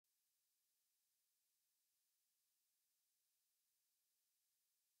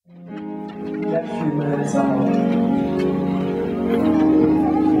next few minutes, I'll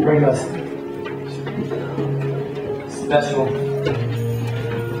bring us special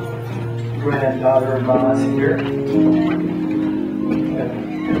granddaughter of mine here.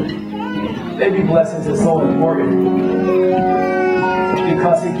 Baby blessings is so important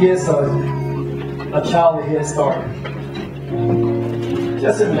because it gives a child a head start.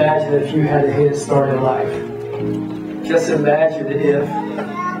 Just imagine if you had a head start in life. Just imagine if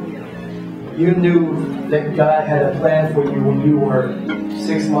you knew that God had a plan for you when you were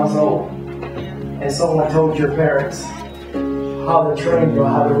 6 months old, and someone told your parents how to train you,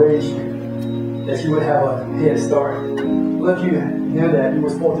 how to raise you, that you would have a head start. Well, if you knew that you were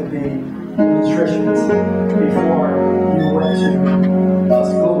supposed to be a nutritionist before you went to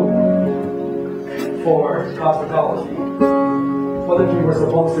school for cosmetology. What if you were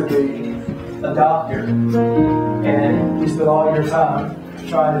supposed to be a doctor and you spent all your time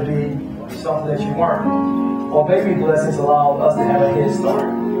trying to be something that you weren't? Well, baby blessings allow us to have a head start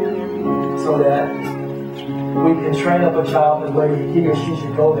so that we can train up a child the way he or she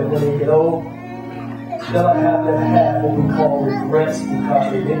should go, that when they get old, they'll not have to have what we call regrets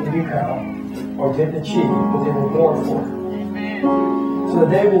because they didn't become or didn't achieve what they were born for. So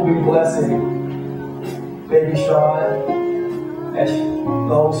today we'll be blessing baby Sean, as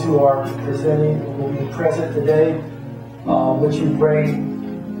those who are presenting will be present today. Would you bring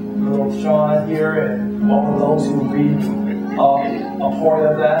little Sean here and all of those who will be a part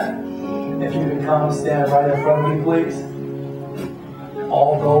of that? If you can come stand right in front of me, please.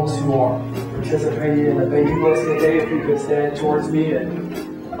 All those who are participating in the baby blessing today, if you could stand towards me, and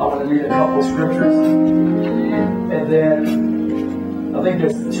I want to read a couple scriptures. And then I think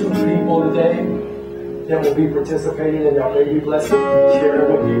there's 2 people today that will be participating in our baby blessing,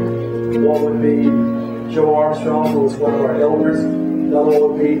 sharing with you. One would be Joe Armstrong, who is one of our elders. Another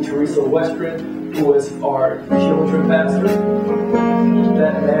one would be Teresa Westron, who is our children pastor.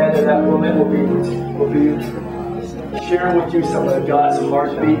 That man and that woman will be sharing with you some of God's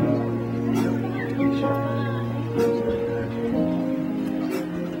heartbeat.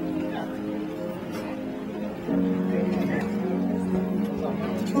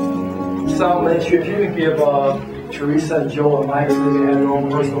 So if you could give Teresa and Joe a mic so they can have their own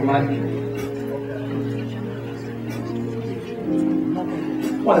personal mic.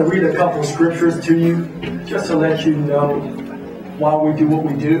 I want to read a couple scriptures to you just to let you know why we do what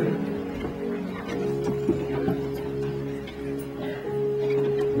we do.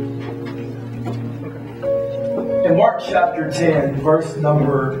 In Mark chapter 10, verse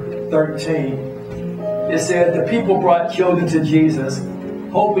number 13, it said, "The people brought children to Jesus,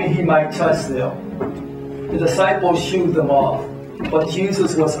 hoping he might touch them. The disciples shooed them off, but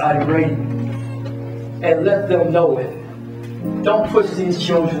Jesus was irate and let them know it. Don't push these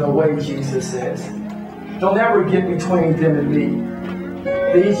children away," Jesus says. "Don't ever get between them and me.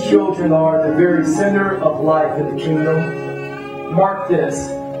 These children are the very center of life in the kingdom. Mark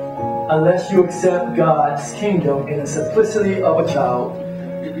this, unless you accept God's kingdom in the simplicity of a child,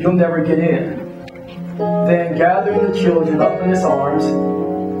 you'll never get in." Then gathering the children up in his arms,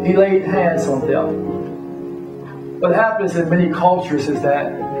 he laid hands on them. What happens in many cultures is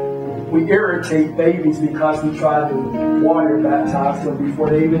that we irritate babies because we try to water baptize them before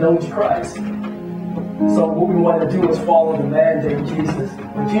they even know Christ. So what we want to do is follow the mandate of Jesus.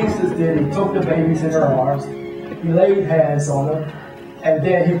 What Jesus did, he took the babies in their arms, he laid hands on them, and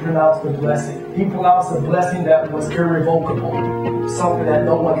then he pronounced the blessing. He pronounced a blessing that was irrevocable, something that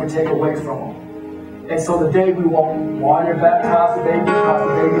no one can take away from him. And so today we won't water baptize the baby because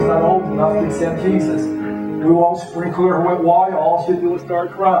the baby's not old enough to accept Jesus. We won't sprinkle her with water. All she'll do is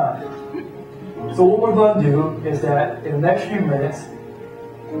start crying. So what we're going to do is that in the next few minutes,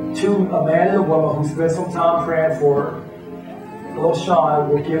 a man and a woman who spent some time praying for little Sean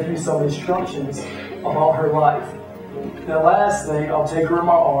will give you some instructions about her life. Then lastly, I'll take her in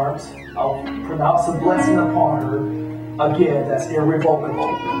my arms. I'll pronounce a blessing upon her. Again, that's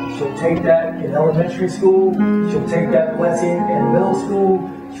irrevocable. She'll take that in elementary school. She'll take that blessing in middle school.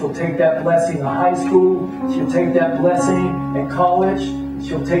 She'll take that blessing in high school. She'll take that blessing in college.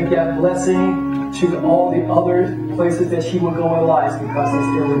 She'll take that blessing to all the other places that she will go in life because it's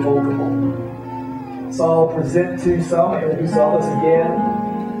irrevocable. So I'll present to some, introduce others again.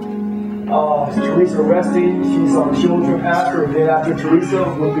 Teresa Resty, she's our children pastor. And then after Teresa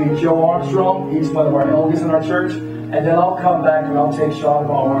will be Joe Armstrong. He's one of our elders in our church. And then I'll come back and I'll take Sean in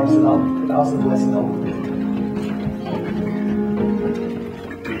my arms and I'll pronounce the blessing over him.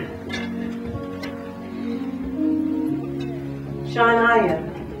 Shania,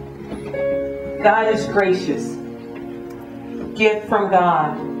 God is gracious. Gift from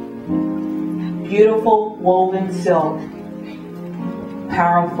God. beautiful woven silk,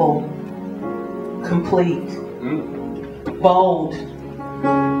 powerful, complete, bold,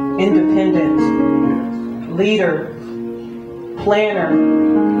 independent, leader, planner,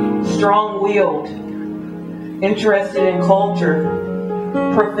 strong-willed, interested in culture,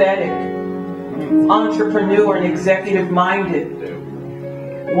 prophetic, entrepreneur and executive-minded,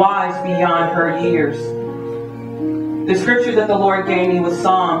 wise beyond her years. The scripture that the Lord gave me was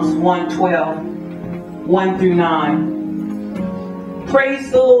Psalms 112, 1 through 9. Praise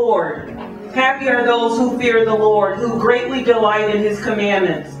the Lord. Happy are those who fear the Lord, who greatly delight in his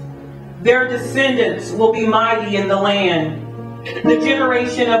commandments. Their descendants will be mighty in the land. The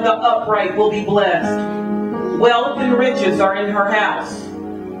generation of the upright will be blessed. Wealth and riches are in her house,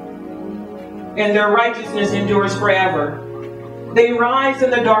 and their righteousness endures forever. They rise in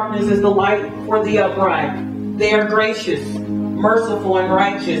the darkness as the light for the upright. They are gracious, merciful, and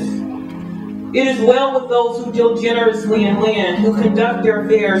righteous. It is well with those who deal generously in land, who conduct their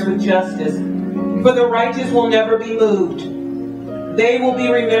affairs with justice. For the righteous will never be moved. They will be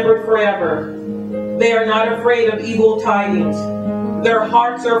remembered forever. They are not afraid of evil tidings. Their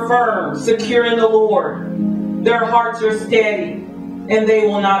hearts are firm, secure in the Lord. Their hearts are steady, and they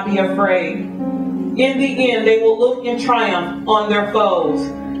will not be afraid. In the end, they will look in triumph on their foes.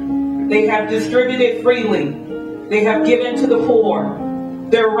 They have distributed freely. They have given to the poor.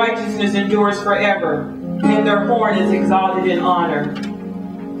 Their righteousness endures forever, and their horn is exalted in honor.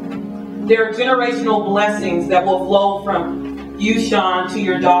 There are generational blessings that will flow from you, Sean, to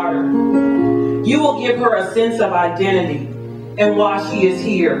your daughter. You will give her a sense of identity and why she is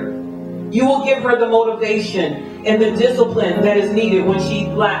here. You will give her the motivation and the discipline that is needed when she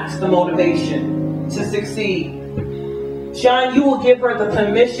lacks the motivation to succeed. Sean, you will give her the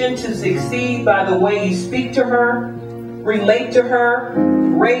permission to succeed by the way you speak to her, relate to her,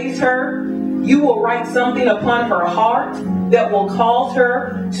 raise her. You will write something upon her heart that will cause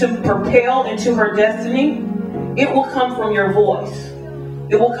her to propel into her destiny. It will come from your voice.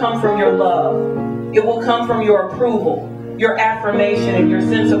 It will come from your love. It will come from your approval, your affirmation, and your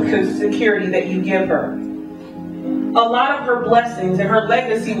sense of security that you give her. A lot of her blessings and her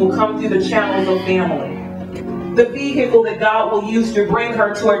legacy will come through the channels of family. The vehicle that God will use to bring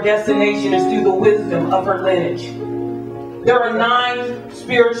her to her destination is through the wisdom of her lineage. There are 9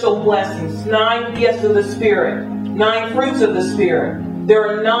 spiritual blessings, 9 gifts of the Spirit, 9 fruits of the Spirit. There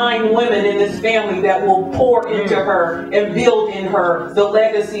are 9 women in this family that will pour into her and build in her the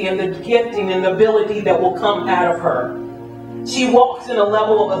legacy and the gifting and the ability that will come out of her. She walks in a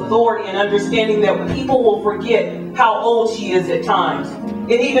level of authority and understanding that people will forget how old she is at times.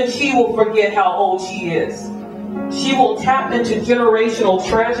 And even she will forget how old she is. She will tap into generational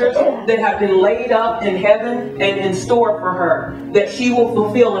treasures that have been laid up in heaven and in store for her, that she will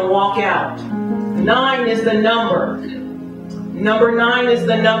fulfill and walk out. 9 is the number. Number 9 is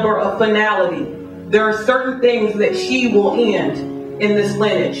the number of finality. There are certain things that she will end in this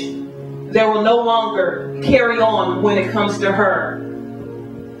lineage. That will no longer carry on when it comes to her.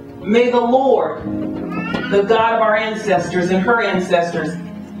 May the Lord, the God of our ancestors and her ancestors,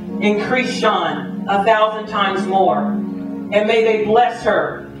 increase Sean 1,000 times more. And may they bless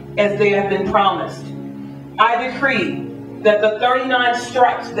her as they have been promised. I decree that the 39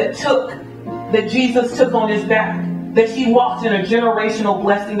 stripes that Jesus took on his back, that she walks in a generational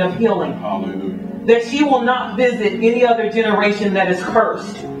blessing of healing. Hallelujah. That she will not visit any other generation that is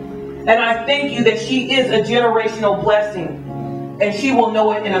cursed. And I thank you that she is a generational blessing, and she will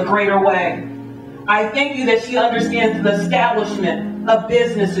know it in a greater way. I thank you that she understands the establishment of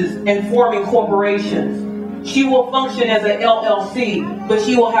businesses and forming corporations. She will function as an LLC, but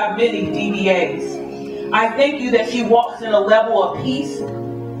she will have many DBAs. I thank you that she walks in a level of peace,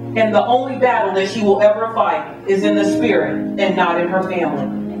 and the only battle that she will ever fight is in the spirit and not in her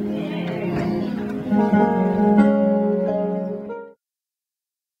family.